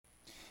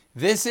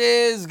This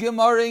is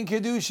Gemara in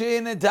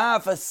Kiddushin,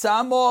 Daf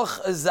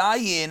Samoch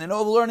Zayin, and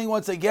all the learning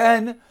once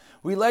again.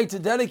 We like to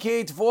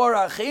dedicate for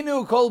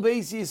Achenu Kol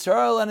Beis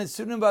Yisrael and its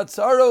student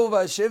Batzaro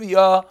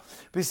Vashivya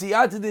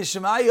B'Siyata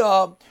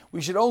D'Shemaya.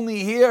 We should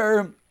only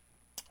hear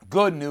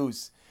good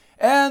news,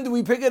 and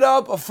we pick it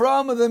up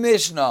from the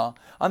Mishnah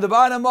on the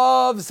bottom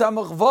of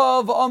Samoch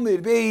Vav Amir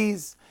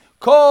Beis.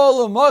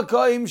 Kol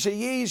Makayim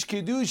Sheyesh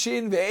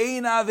Kiddushin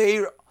Ve'ein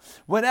Aveira.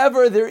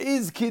 Whenever there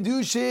is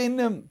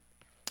Kiddushin,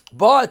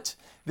 but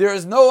there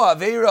is no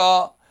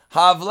Aveira,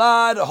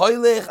 Havlad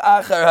Hoylech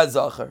Acher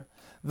HaZachar.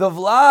 The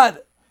Vlad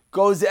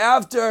goes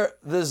after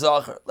the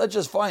Zachar. Let's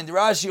just find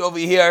Rashi over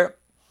here.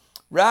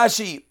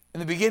 Rashi, in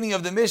the beginning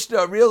of the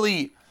Mishnah,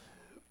 really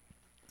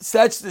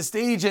sets the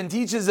stage and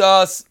teaches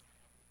us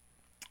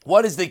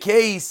what is the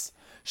case.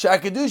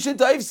 Shakadushin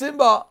Taif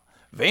Simba,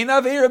 Vein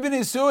Aveira bin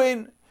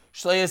Nisuin,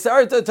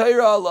 Shlayasarta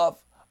Taira Alav.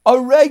 A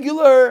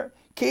regular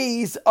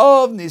case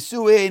of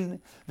Nisuin,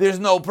 there's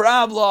no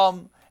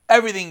problem.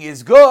 Everything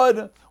is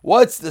good.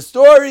 What's the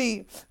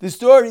story? The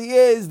story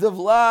is the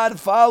Vlad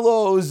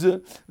follows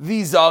the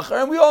Zachar.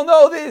 And we all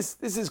know this.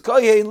 This is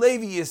Kohen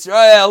Levi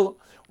Yisrael,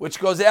 which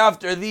goes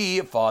after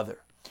the father.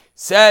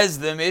 Says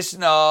the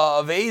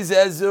Mishnah,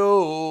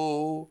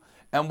 Veizezu.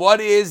 And what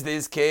is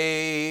this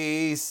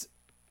case?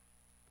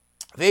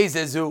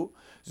 Veizezu.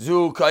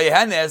 Zu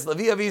Kohenes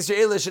Levi of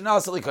Yisrael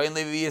Shenasali Kohen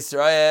Levi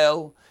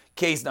Yisrael.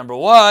 Case number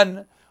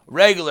one,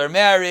 regular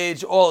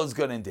marriage, all is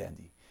good and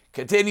dandy.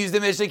 Continues the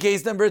Mishnah,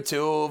 case number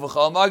two. What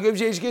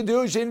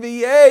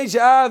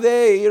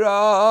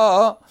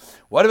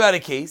about a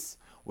case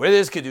where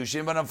there's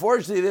Kiddushin, but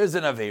unfortunately there's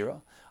an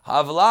Aveira?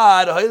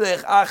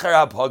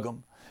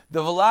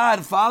 The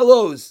Vlad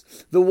follows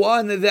the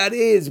one that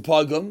is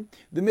Pagam.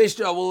 The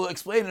Mishnah will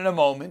explain in a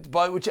moment,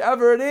 but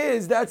whichever it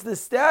is, that's the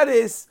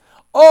status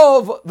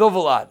of the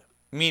Vlad.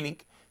 Meaning,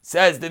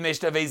 says the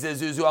Mishnah,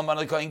 Veizezuzu Aman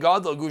L'Koyin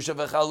Gadol Gusha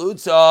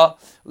V'Chalutza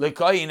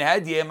L'Koyin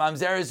Hedye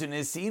Mamzeres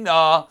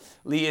Unisina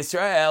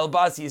L'Yisrael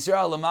Bas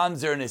Yisrael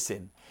L'Mamzer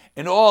Nisin.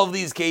 In all of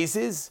these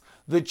cases,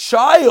 the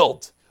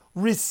child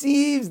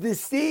receives the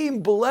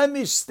same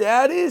blemish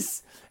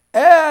status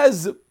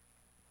as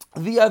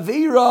the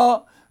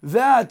Aveira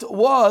that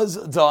was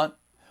done.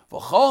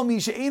 V'chol Mi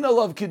She'ein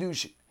Alav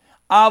Kiddushin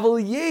Aval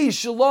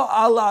Yesh Lo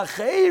Ala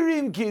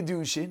Cheirim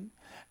Kiddushin.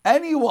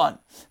 Anyone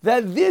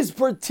that this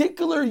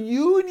particular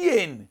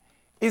union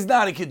is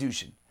not a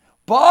Kiddushin,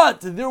 but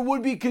there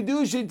would be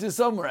Kiddushin to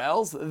somewhere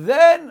else,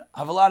 then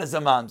Havalat is a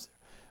Mamzer.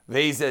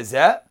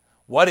 Veizezeh,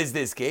 what is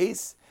this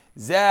case?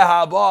 This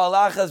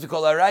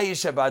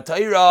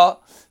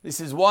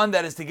is one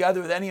that is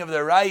together with any of the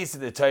Rayis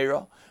of the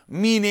Torah,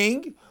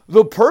 meaning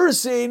the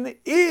person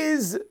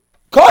is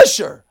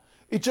kosher.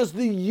 It's just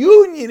the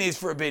union is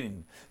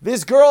forbidden.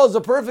 This girl is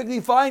a perfectly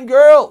fine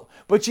girl,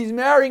 but she's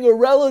marrying a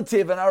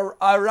relative, an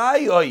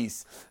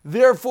arayos.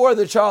 Therefore,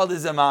 the child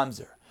is a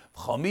mamzer.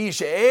 Then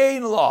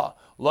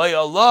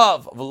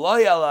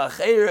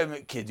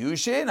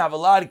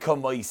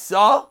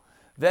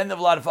the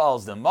Vlad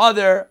follows the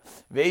mother.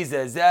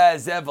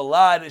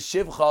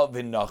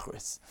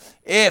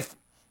 If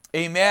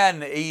a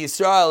man, a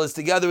Yisrael, is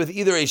together with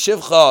either a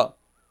shivcha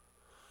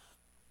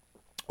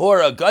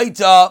or a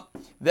gaita,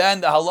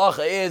 then the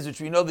halacha is, which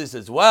we know this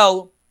as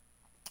well,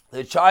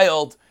 the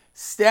child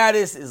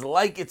status is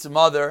like its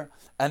mother,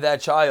 and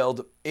that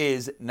child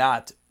is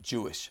not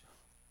Jewish.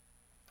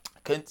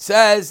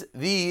 Says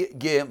the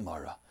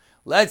Gemara.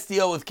 Let's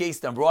deal with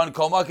case number one.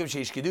 Kol makom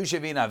sheish kedusha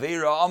v'in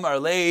aveira amar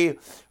lei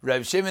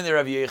Reb Shimon the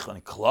Rav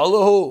Yechon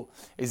klalahu.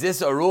 Is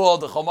this a rule?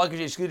 The kol makom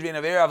sheish kedusha v'in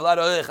aveira avlad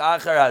olech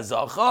acher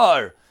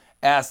hazachar.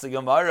 Ask the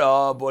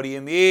Gemara, what do you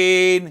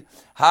mean?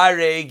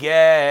 Hare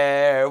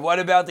ger. What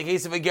about the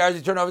case of a ger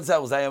to turn over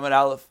itself? Zayam and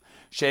Aleph.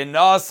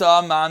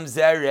 Shenasa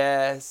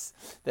mamzeres.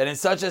 That in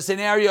such a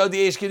scenario,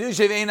 the ish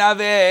kedusha v'ein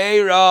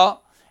aveira.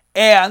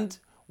 And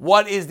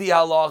what is the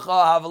halacha?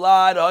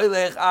 Havlad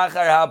hoylech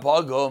achar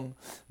hapagum.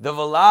 The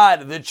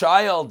vlad, the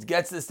child,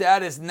 gets the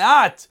status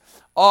not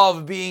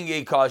of being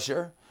a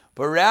kosher,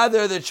 but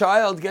rather the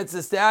child gets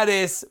the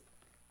status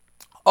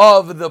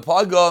of the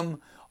pagum,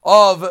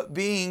 of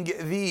being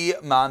the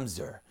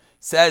mamzer.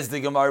 Says the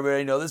Gemara, we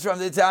already know this from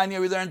the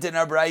Tanya, we learned in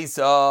our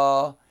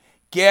Braisa.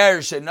 Ger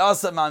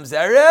shenasa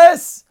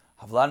mamzeres,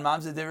 havlan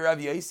mamzer de Rav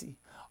Yosi.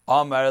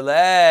 Amar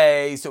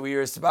lei. So we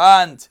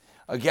respond.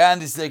 Again,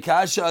 this is a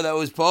kasha that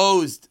was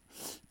posed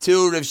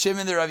to Rav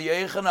Shimon the Rav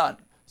Yechanan.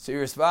 So he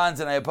responds,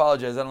 and I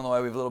apologize. I don't know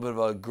why we have a little bit of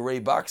a gray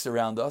box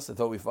around us. I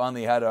thought we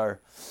finally had our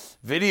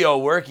video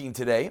working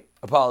today.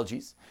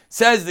 Apologies.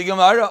 Says the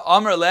Gemara,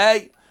 Amar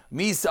lei,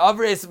 mi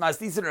savres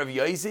masnisan Rav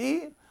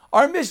Yosi.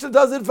 Our Mishnah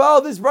doesn't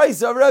follow this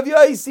price of Rav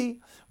Yosi.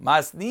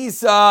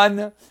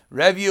 Masnisan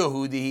Rav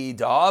Yehudi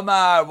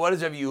Damar. What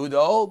does Rav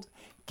Yehuda hold?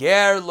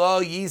 Ger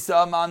lo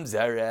yisa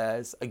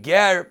mamzeres. A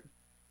ger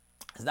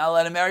is not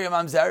allowed to marry a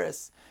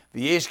mamzeres.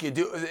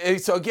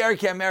 So a ger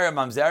can't marry a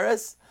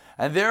mamzeres,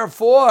 and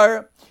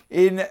therefore,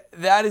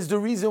 that is the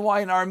reason why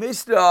in our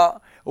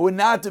Mishnah it would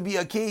not to be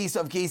a case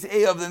of case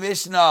A of the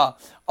Mishnah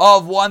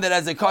of one that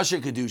has a kosher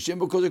kedushin,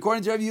 because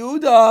according to Rav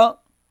Yehuda,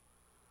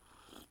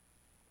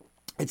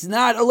 It's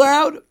not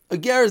allowed. A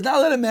ger is not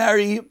allowed to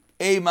marry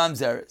a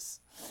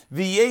mamzeres.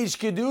 V'yesh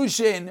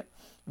Kiddushin,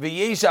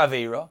 v'yesh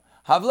Aveira,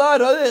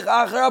 havlad hodich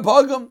achar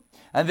hapagam.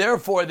 And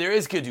therefore there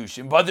is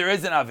Kiddushin, but there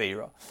is an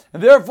Aveira.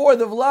 And therefore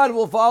the Vlad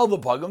will follow the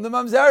pagam, the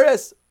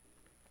mamzeres.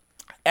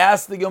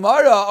 Ask the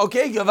Gemara,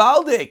 okay,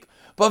 Gavaldik,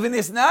 but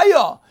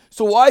v'nisnaya.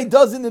 So why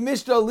doesn't the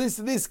Mishnah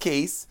list this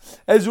case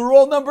as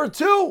rule number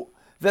 2?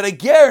 That a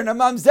ger and a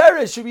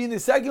mamzeres should be in the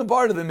second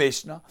part of the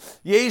Mishnah.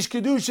 Yesh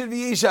Kiddushin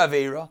v'yesh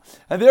Aveira.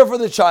 And therefore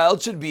the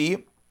child should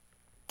be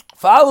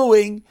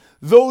following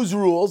those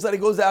rules that it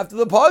goes after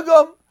the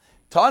pagam.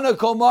 Tana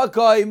kol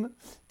makaim,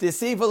 the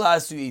Seifa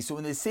lasui. So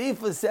when the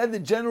Seifa said the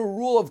general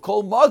rule of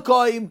kol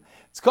makaim,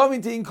 it's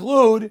coming to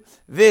include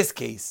this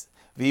case.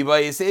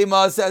 Viba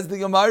Yisema, says the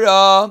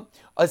Gemara,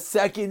 a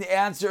second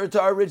answer to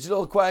our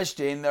original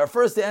question. Our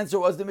first answer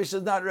was the Mishnah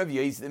is not Rav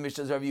Yossi, the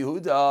Mishnah is Rav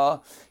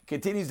Yehuda.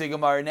 Continues the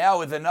Gemara now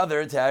with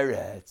another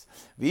Teretz.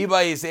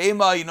 Viba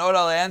Yisema, you know what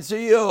I'll answer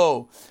you?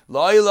 Lo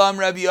ilam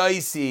Rav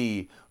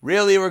Yossi.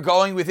 Really, we're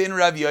going within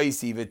Rav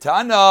Yossi.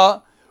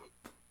 Vitana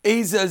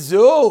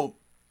Ezazu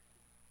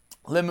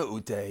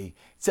Lemeute.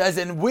 It says,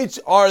 in which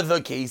are the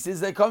cases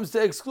that comes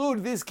to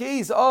exclude this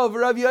case of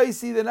Rav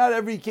Yossi, that not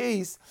every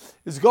case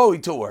is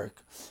going to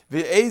work.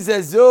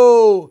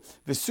 V'ezazu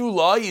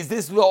v'sulai, is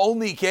this the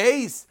only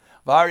case?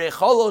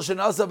 V'harecholo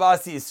shenasa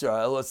bas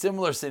Yisrael, a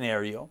similar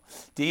scenario.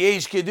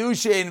 Diyesh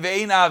Kiddushin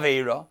ve'ein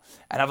aveira,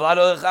 and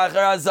avlado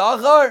l'chachar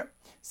hazachar.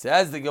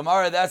 Says the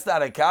Gemara, that's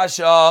not a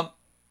kasha.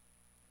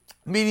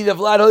 Meaning the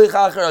Vlad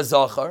holichachar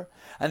hazachar,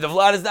 and the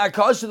Vlad is not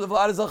kosher, the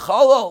Vlad is a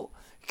chalal.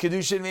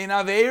 Kiddushin ve'ein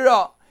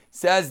aveira.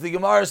 Says the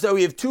Gemara, so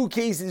we have two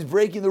cases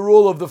breaking the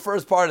rule of the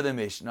first part of the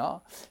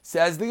Mishnah.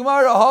 Says the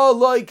Gemara,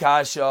 haloi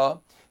kasha.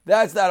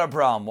 That's not a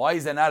problem. Why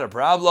is that not a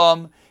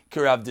problem?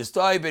 Kirav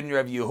Distoib and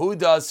Rav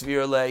Yehuda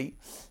Svirle,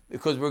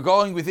 because we're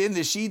going within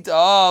the sheet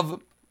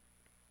of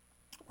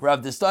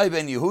Rav Distoib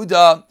and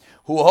Yehuda,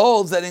 who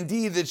holds that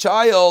indeed the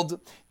child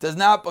does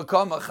not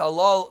become a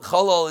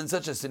chalal in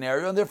such a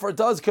scenario, and therefore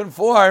does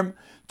conform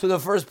to the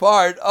first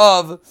part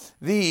of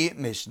the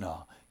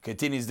Mishnah.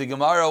 Continues the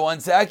Gemara,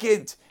 1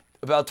 second.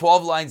 About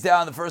 12 lines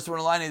down, the first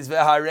one line is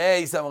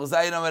Veharei, Samach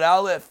Zayin Amar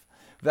Aleph.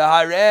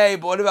 Veharei,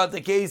 but what about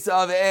the case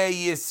of a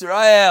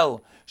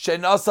Yisrael,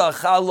 Shenasa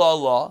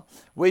Chalala,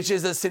 which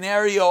is a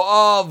scenario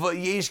of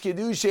Yesh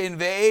Kiddushin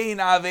Ve'ein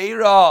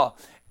Aveira,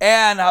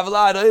 and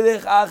Havlad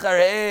Oilech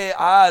Achar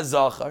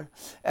HaZachar.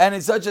 And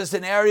in such a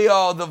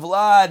scenario, the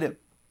Vlad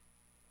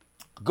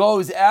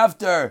goes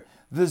after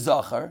the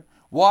Zachar.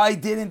 Why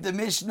didn't the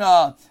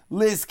Mishnah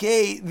list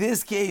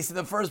this case in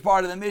the first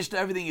part of the Mishnah?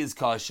 Everything is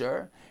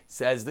kosher.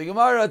 Says the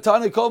Gemara,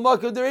 Tana kol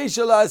makav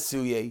dereisha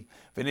la'asuye.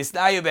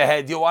 V'nisnaya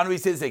behed. You want to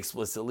say this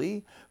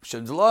explicitly?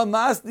 Misham d'lo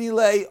masni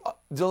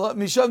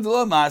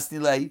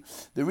lei.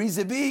 The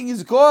reason being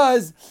is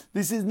because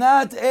this is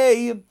not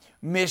a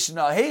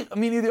Mishnah. Hey, I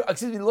mean,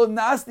 lo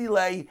nasni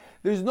lei.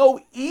 There's no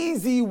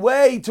easy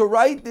way to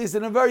write this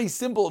in a very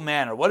simple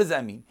manner. What does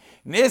that mean?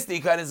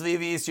 Nisti kanis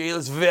levi Yisrael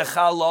is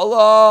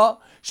v'chalala.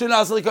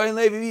 Shenasli kain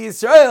levi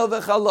Yisrael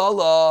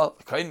v'chalala.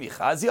 Kain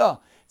michazia.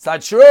 It's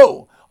not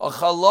true. A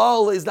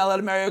chalal is not allowed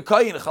to marry a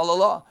kain, a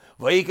chalala.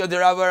 Vayika de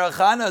Rav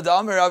Arachana, da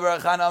Amar Rav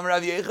Arachana, Amar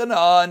Rav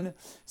Yechanan.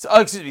 So,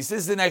 excuse me, this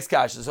is the next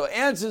kasha. So,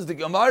 answers the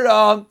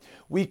Gemara,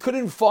 we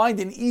couldn't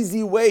find an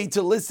easy way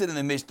to list it in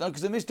the Mishnah,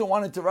 because the Mishnah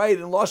wanted to write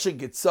in Lashon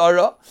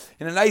Getzara,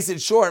 in a nice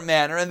and short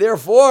manner, and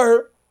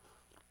therefore,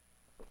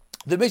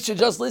 the Mishnah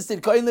just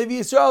listed Kain Levi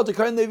Yisrael to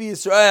Kain Levi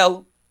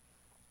Yisrael,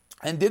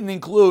 and didn't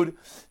include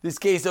this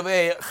case of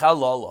a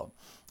chalala.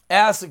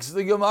 Asks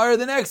the Gemara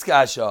the next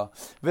kasha.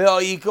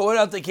 What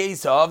about the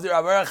case of the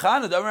Rav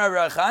Arachana? The Rav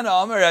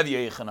Arachana, Amar Rav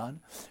Yechanan.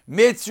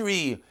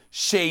 Mitzri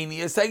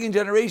Sheni, a second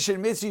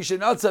generation Mitzri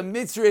Shenatza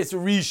Mitzris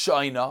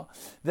Rishayna,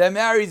 that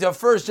marries a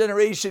first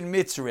generation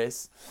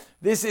Mitzris.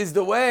 This is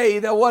the way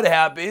that what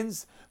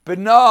happens.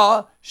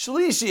 B'na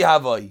Shlishi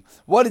Havai.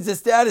 What is the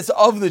status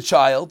of the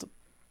child?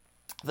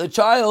 The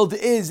child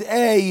is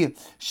a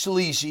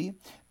Shlishi.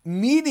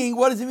 Meaning,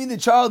 what does it mean the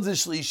child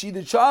is a Shlishi?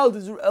 The child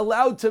is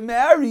allowed to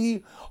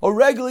marry a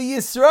regular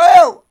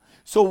Yisrael.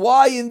 So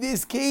why in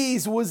this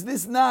case was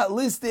this not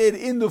listed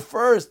in the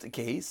first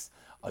case?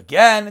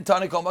 Again,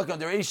 Tana Kol Makam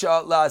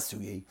Dereisha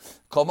La'asuye.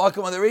 Kol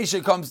Makam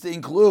Dereisha comes to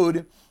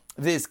include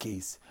this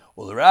case.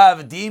 Well,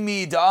 Rav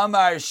Dimi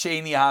Da'amar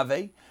Sheni Have.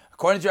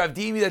 According to Rav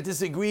Dimi, that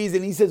disagrees,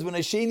 and he says when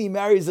a Sheni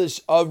marries a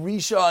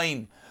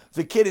Rishain,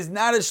 the kid is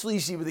not a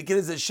Shlishi, but the kid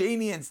is a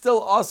Sheni and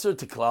still Asr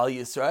to Klal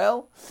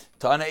Yisrael.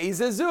 Tana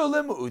Izazu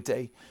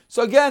Lemu'ute.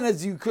 So again,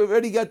 as you could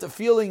already get the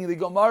feeling, the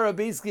Gemara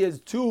basically has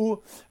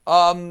two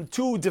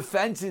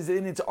defenses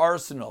in its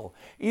arsenal.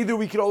 Either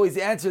we could always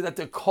answer that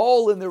the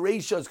call in the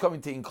ratio is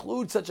coming to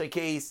include such a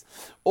case,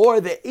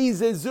 or the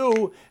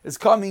Izazu is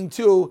coming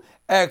to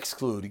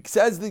exclude. It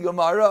says the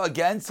Gemara,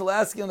 again, still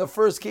asking on the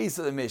first case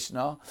of the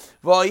Mishnah,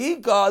 they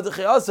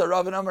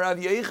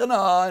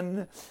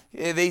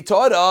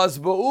taught us,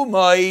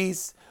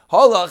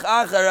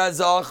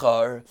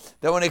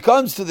 that when it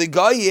comes to the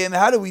Goyim,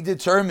 how do we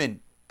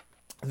determine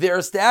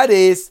their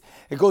status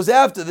It goes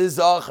after the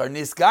Zachar.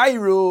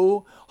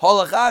 Niskairu,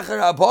 Holach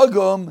Acher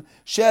HaPagum,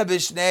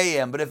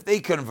 Shebishneim. But if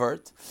they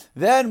convert,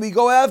 then we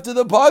go after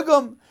the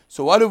Pagum.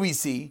 So what do we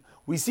see?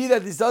 We see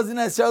that this doesn't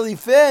necessarily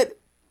fit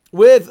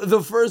with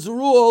the first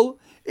rule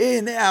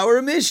in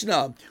our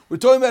Mishnah. We're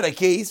talking about a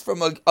case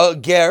from a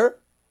ger.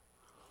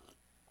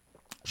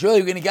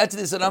 Surely we're going to get to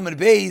this on Amud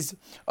Beis.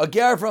 A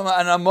ger from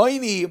an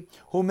Amoini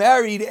who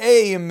married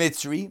a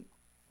Mitzri,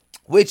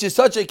 which is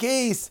such a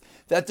case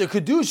that the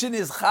Kiddushin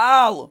is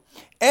Chal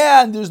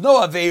and there's no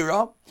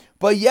Aveira.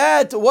 But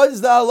yet, what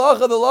is the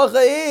halacha? The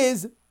halacha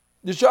is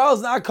the child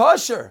is not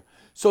kosher.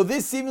 So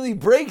this seemingly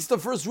breaks the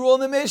first rule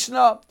in the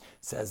Mishnah.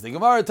 Says the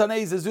Gemara,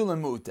 Tanei Zezul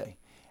Mute.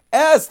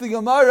 Ask the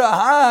Gemara,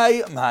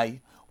 hi,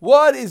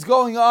 what is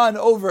going on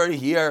over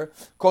here?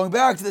 Going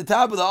back to the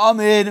top of the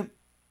Amid,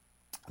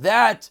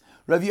 that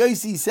Rav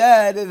Yossi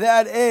said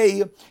that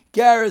a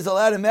ger is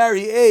allowed to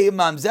marry a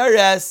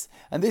mamzeres,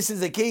 and this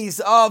is a case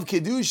of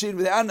Kiddushin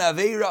without an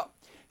Aveira.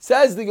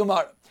 Says the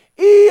Gemara,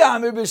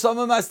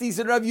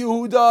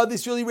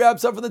 this really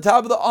wraps up from the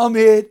top of the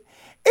Amid.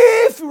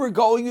 If we were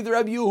going with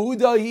Rabbi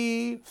Yehuda,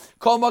 he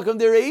kol makam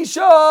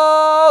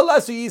dereisha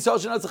lasu yisal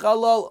shenat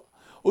zachalal.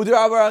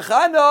 Udrav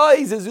Rachana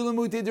is a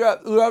zulamute.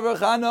 Udrav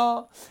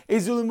Rachana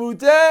is zulamute.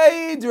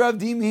 Udrav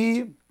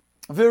dimhi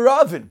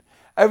v'ravin.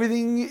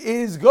 Everything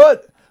is good.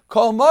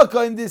 Kol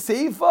makam the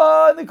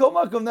seifa and the kol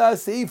makam the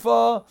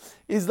seifa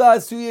is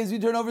lasuya. As we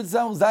turn over to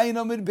Samuel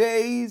Zayin Amid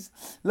Beis,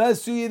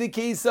 lasuya the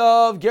case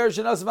of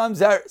Gershon Asmam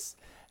Zeres.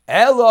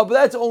 Ella, but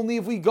that's only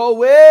if we go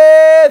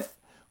with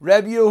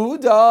Rabbi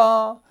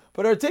Yehuda,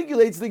 but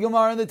articulates the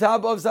Gemara on the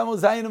top of Samuel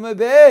Zayin Amid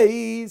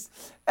Beis.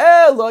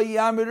 Ella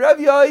Yamid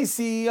Rabbi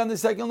Yossi on the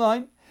second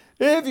line.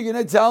 If you're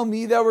going to tell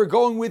me that we're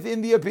going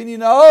within the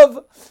opinion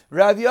of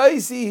Rabbi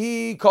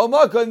Yossi, Kol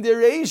Makam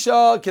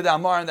Dereisha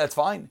Kedamaran, that's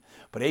fine.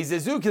 But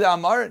Eizezu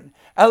Kedamaran,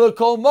 Ella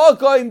Kol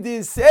Makam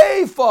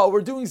Deseifa.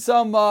 We're doing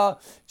some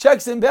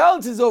checks and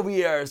balances over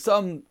here.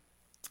 Some,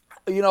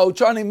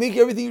 trying to make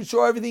everything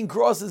sure everything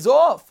crosses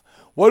off.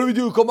 What do we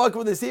do? Kol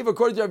Makam Deseifa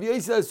according to Rabbi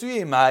Yossi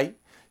Lasuyei Mai.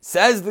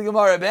 Says the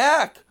Gemara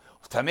back.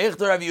 Again,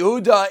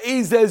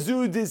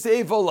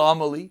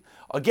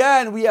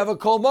 we have a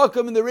kol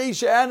makam in the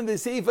reisha and in the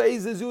seifa,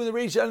 ezezu in the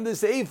reisha and in the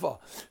seifa.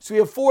 So we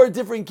have 4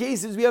 different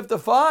cases we have to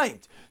find.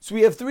 So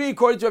we have 3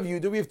 according to Rav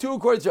Yehuda, we have 2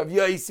 according to Rav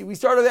Yossi. We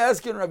started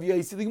asking Rav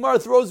Yossi. The Gemara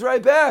throws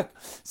right back.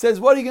 Says,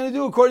 what are you going to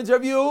do according to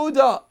Rav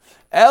Yehuda?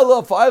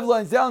 Ella, 5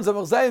 lines down,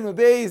 Samach Zayin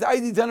Beis,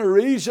 Aidi Tana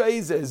reisha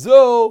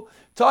ezezu,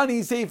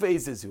 Tani seifa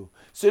ezezu.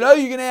 So now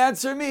you're going to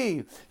answer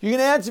me. You're going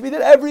to answer me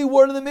that every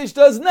word in the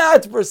Mishnah is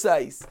not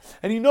precise.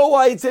 And you know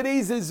why it said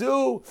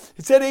Eizezu?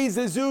 It said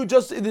Eizezu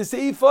just in the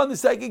Seifa, in the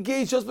second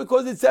case, just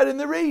because it said in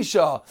the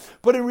Reisha.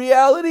 But in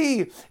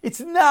reality, it's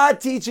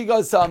not teaching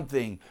us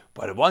something.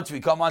 But once we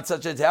come on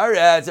such a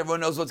teretz, everyone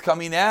knows what's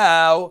coming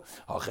now.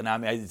 And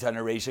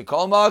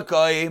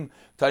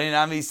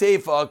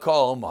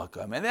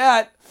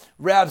that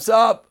wraps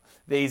up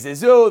the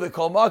Eizezu, the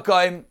Kol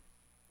Makayim,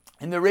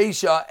 in the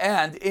Reisha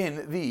and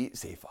in the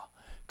Seifa.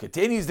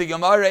 Continues the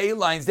Gemara 8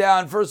 lines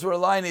down. First word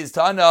line is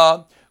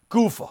Tana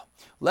Gufa.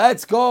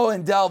 Let's go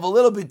and delve a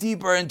little bit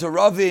deeper into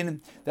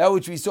Ravin, that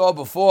which we saw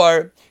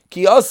before.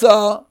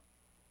 Kiyasa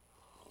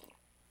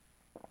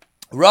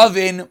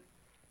Ravin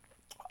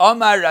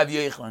Amar Rav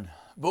Yechon.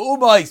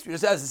 Ba'ubayis, we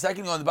just asked the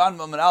second one on the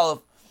bottom of Amar Aleph.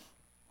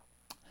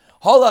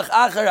 Holach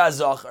Acher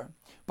HaZachar.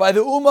 By the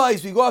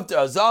Umayis, we go up to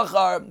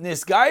HaZachar.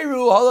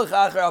 Niskairu Holach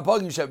Acher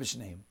HaPagim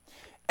Shebishneim.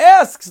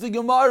 Asks the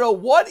Gemara,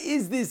 what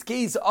is this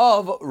case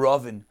of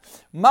Ravin?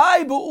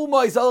 My be'uma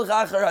is al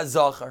chacher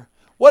hazachar.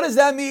 What does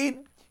that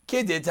mean?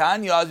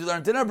 Kedetanya, as we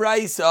learned in a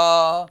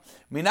brayso.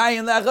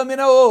 Minayin lecha min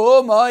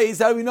ha'umais.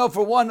 How do we know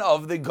for one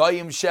of the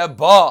goyim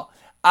sheba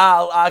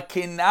al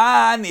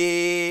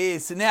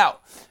akinanis? Now,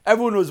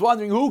 everyone was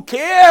wondering, who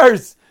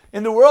cares?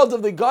 In the world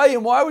of the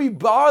goyim, why are we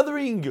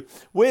bothering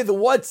with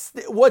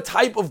what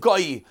type of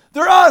goyim?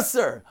 They're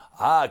aser.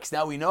 Because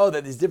now we know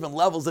that there's different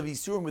levels of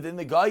Yisurim within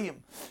the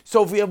Goyim.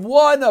 So if we have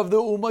one of the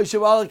Umay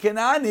Shaval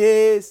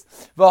Kananis,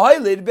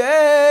 V'haylid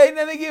Bein,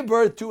 and they give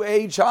birth to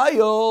a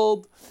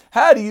child,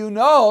 how do you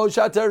know?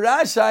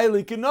 Shatarashai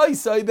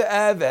Likanoisai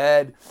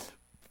Be'aved.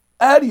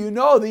 How do you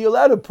know that you're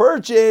allowed to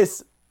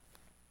purchase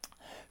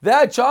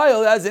that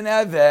child as an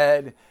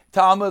Aved?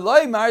 Talmud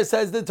Loimar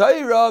says the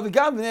Torah,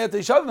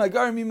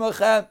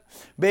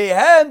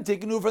 Behem,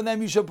 tiknu from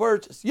them you shall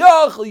purchase.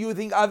 Yachal, you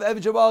think Av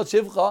Eved Shabal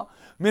Shivcha.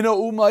 Mina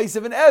Umais,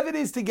 if an Eved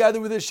is together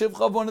with a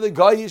Shivcha of one of the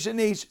Goyish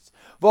nations.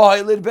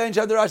 V'haylid ben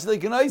Shadarash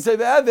Lekanaisav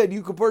Eved,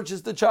 you could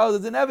purchase the child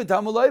as an Eved.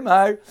 Talmud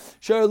Loimar,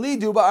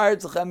 Sharlidu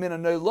Ba'artzachem Mina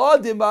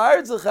Noiladim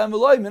Ba'artzachem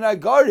V'loy Mina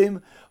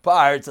Garim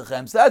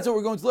Ba'artzachem. So that's what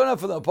we're going to learn out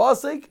from the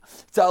Pasuk.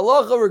 It's a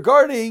halacha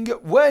regarding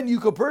when you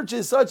could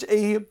purchase such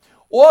a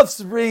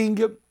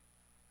offspring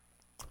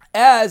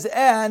as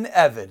an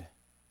Eved.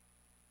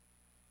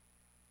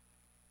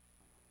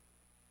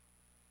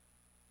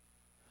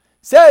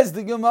 Says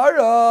the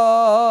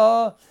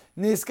Gemara,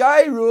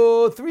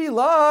 Niskairu, 3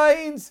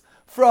 lines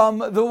from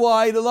the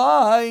wide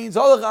lines.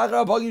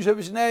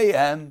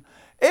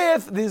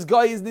 If this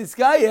guy is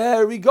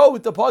niskayer, we go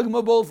with the pagam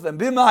of both of them.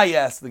 B'mai,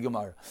 asks the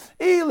Gemara.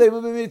 As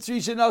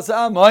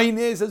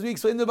we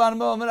explained the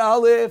bottom of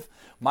Aleph,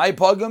 my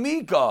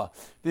pagamika.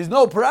 There's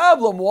no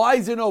problem. Why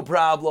is there no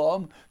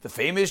problem? The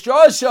famous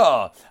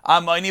drasha,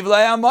 Amayni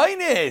v'lay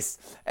Amaynis,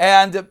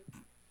 and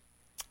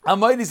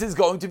Amaynis is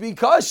going to be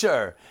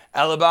kosher.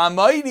 Elaba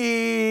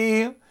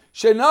Amayni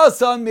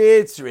shenasa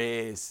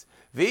mitzris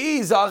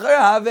v'izachar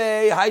have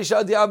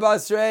haishad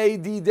yabasrei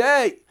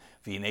didei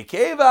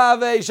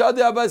v'nekeva have shad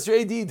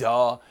yabasrei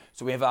dida.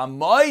 So we have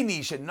Amayni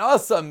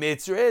shenasa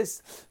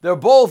mitzris. They're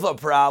both a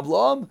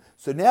problem.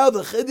 So now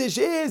the chiddush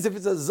is, if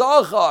it's a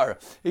zachar,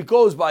 it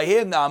goes by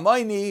him, the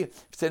Amayni.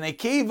 If it's an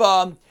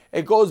nekeva,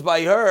 it goes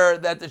by her,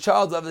 that the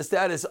child will have the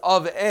status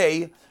of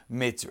a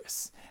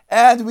mitzris.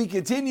 And we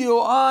continue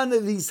on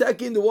the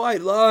second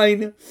white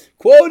line,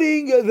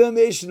 quoting the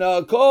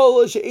Mishnah,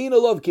 Kol she'ein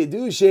alav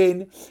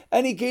Kiddushin,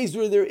 any case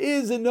where there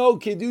is no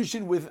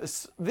Kiddushin with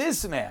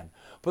this man,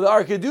 but there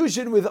are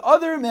Kiddushin with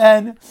other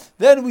men,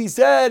 then we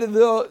said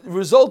the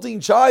resulting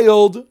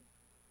child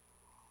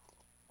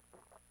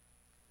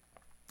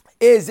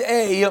is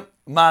a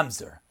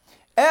mamzer.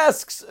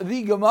 Asks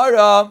the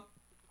Gemara,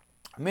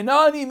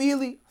 Minani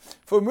Mili,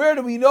 from where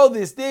do we know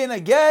this din?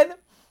 Again,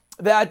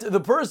 that the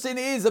person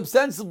is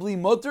ostensibly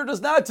mutter,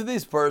 does not to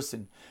this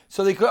person.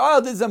 So the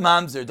child is a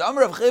mamzer.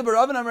 Amar Rav Chibar,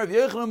 Rav Rav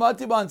Yochanan,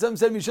 Matiba, and some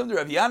said Mishum de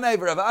Rav Yanai,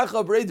 Rav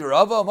Acha, Brei de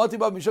Rava,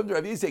 Matiba, Mishum de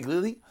Rav Yisek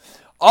Lili.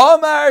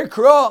 Amar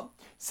Kra,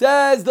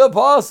 says the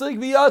pasuk,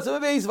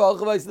 V'yatzim Beis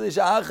V'alchavais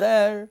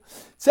L'Shacher.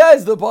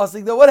 Says the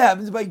pasuk that what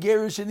happens by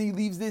Gerish and he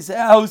leaves this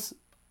house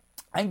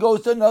and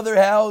goes to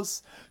another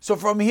house. So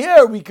from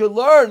here we could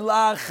learn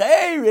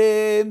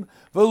la'cherim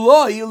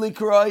v'lo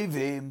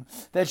likrayvim,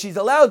 that she's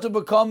allowed to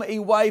become a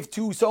wife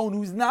to someone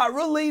who's not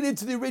related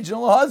to the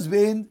original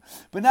husband,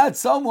 but not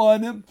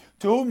someone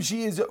to whom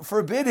she is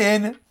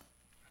forbidden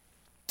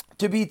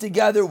to be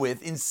together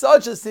with. In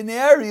such a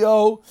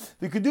scenario,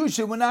 the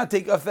Kiddushin will not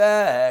take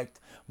effect.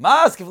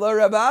 How do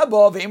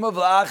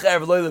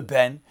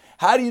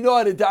you know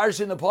how to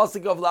darshan the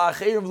pasuk of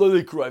la'cherim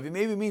v'lo likrayvim?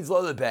 Maybe it means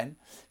lo ben.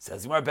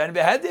 Says Gemara, Ben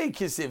behedei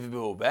kisiv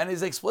bu. Ben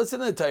is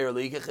explicit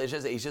entirely. Yikach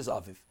as ishes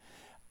aviv.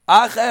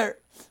 Acher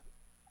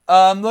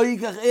lo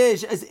yikach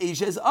ish as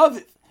ishes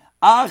aviv.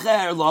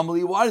 Acher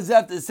lomli. What does that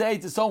have to say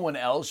to someone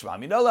else?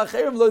 Shmami no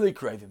lacherim lo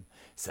likrevim.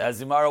 Says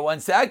Gemara,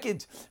 1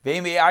 second.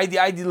 Ve'imei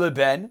aidi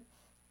leben.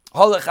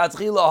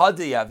 Holachatchila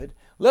hadi yavid.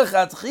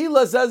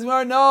 Lechatchila says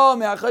Gemara, no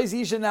me'achais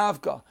isha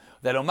nafka.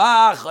 That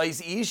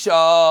omachais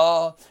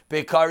isha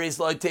bekaris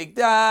lo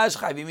tikdash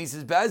chayvim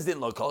mises bezdin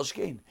lo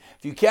kolshkein.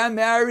 If you can't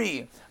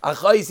marry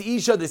achais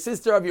isha, the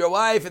sister of your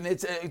wife, and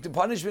the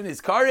punishment is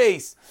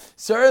kares,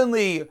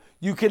 certainly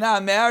you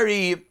cannot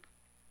marry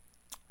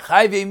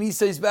chayvim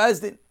mises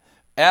bezdin.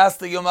 Ask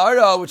the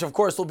Gemara, which of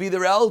course will be the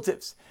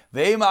relatives.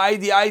 Ve'ima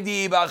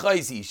aidi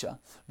b'achais isha.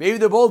 Maybe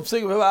they're both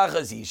psik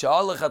b'achais isha.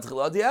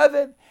 Lechatchila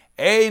di'even.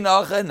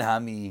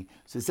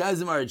 So it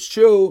says it's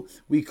true,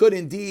 we could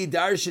indeed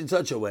darsh in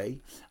such a way.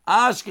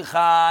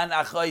 Ashkechan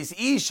achais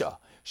isha.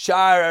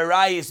 Shar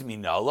arayis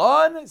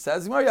minalon.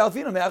 Says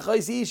Yalfino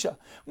me'achais isha.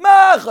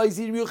 Ma'achais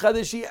isha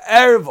miuchadeshi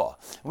erva.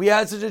 We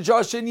had such a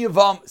Josh in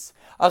Yevamis.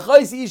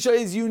 Achais isha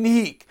is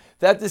unique.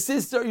 That the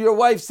sister, your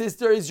wife's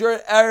sister, is your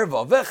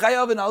erva.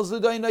 Vechayav and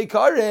also doinai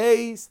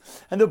kares.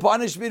 And the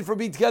punishment for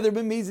being together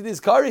b'mizid is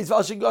kares.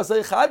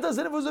 Valshigasai chatos,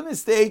 and it was a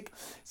mistake.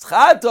 It's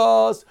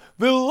chatos.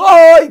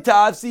 V'loi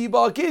tafsi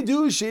ba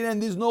kiddushin,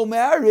 and there's no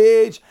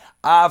marriage.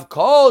 Av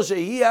kol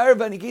shehi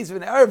erva, in the case of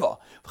an erva.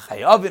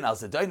 Vechayav and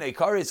also doinai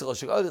kares.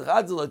 Valshigasai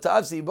chatos lo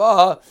tafsi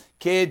ba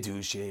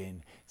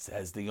kiddushin.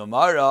 Says the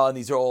Gemara, and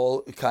these are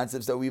all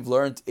concepts that we've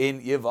learned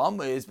in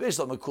Yevamis.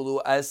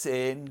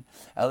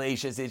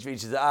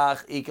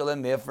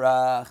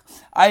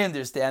 I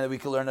understand that we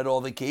can learn at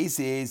all the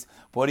cases.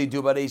 What do you do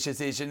about Eishes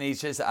Ish and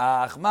Eishes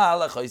Ach?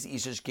 Malachos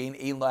Ishes Kein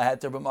Ein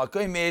Laheter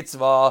B'Makom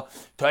Mitzvah.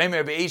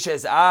 Toimer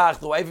B'Eishes Ach,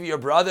 the wife of your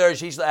brother,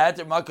 Shish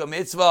Laheter B'Makom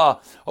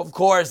Mitzvah. Of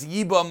course,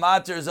 Yiba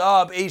matters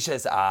up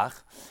Eishes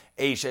Ach.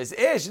 Eishes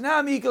Ish,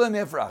 na Mikal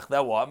Mifrach.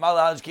 That what?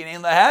 Malachos Kein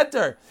Ein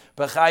Laheter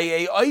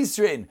B'Chaye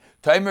Oisrin.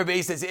 Timer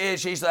basis is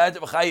Sheish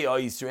Laheter B'Chaye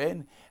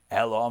Oisrin.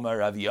 El Omar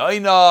Rav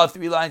Yoina,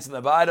 3 lines in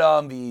the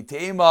bottom.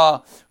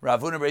 V'Tema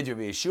Rav Huna B'Rei Rav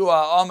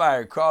Yeshua.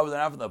 Omar Krav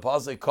from the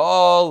pasuk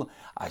Kol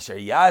Asher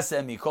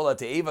Yasem Mikol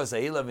Te'eva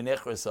Sahila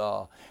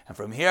V'Nichrasa. And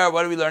from here,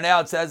 what do we learn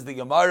out? It says the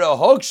Gemara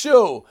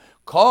Hokshu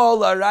Kol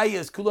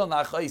Arayis Kulan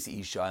Lachais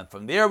Isha. And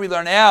from there we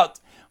learn out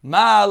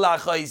Ma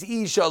Lachais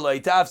Isha Loi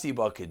Tafsi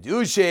Ba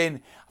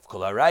Kiddushin. Kol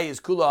Arayis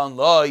Kulan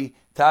Loi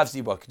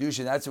Tafsi Ba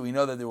Kiddushin. That's how we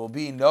know that there will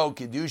be no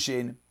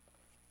Kiddushin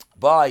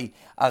by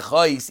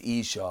achais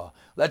isha.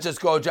 Let's just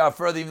go a job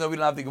further, even though we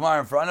don't have the Gemara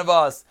in front of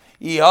us.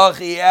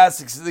 Ihachi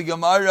asks the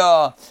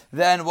Gemara,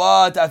 then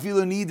what?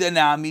 Afilu nida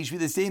nami should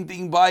be the same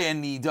thing by a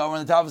nida. We're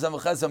on the top of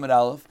Samachas Amud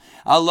Aleph.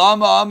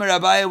 Alama Amar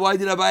Abaye. Why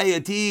did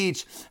Abaye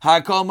teach?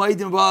 Hakol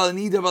maidim bal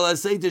nida bal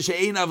aseita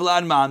she'ein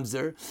avlan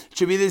mamzer. It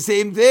should be the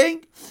same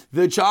thing.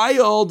 The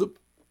child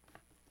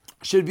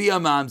should be a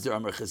mamzer.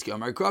 Amar Chizkiah,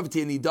 Amar Krav,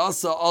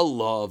 nidasa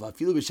Allah,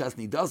 afilu b'shas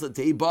nidasa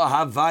teiba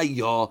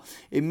havaya.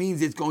 It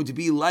means it's going to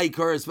be like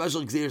her,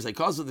 special exeris like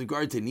us with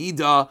regard to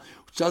nida,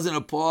 which doesn't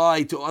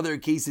apply to other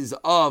cases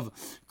of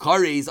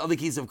kares. Other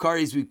cases of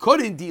kares we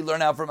could indeed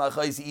learn out from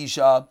achais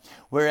isha,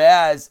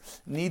 whereas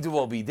nida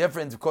will be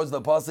different because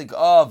of the pasuk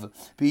of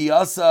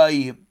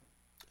biyasai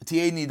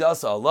tiei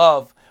nidasa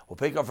Allah. We'll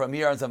pick up from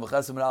here on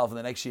Samachas Alf for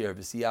the next year.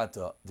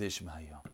 B'siyata dishmaya.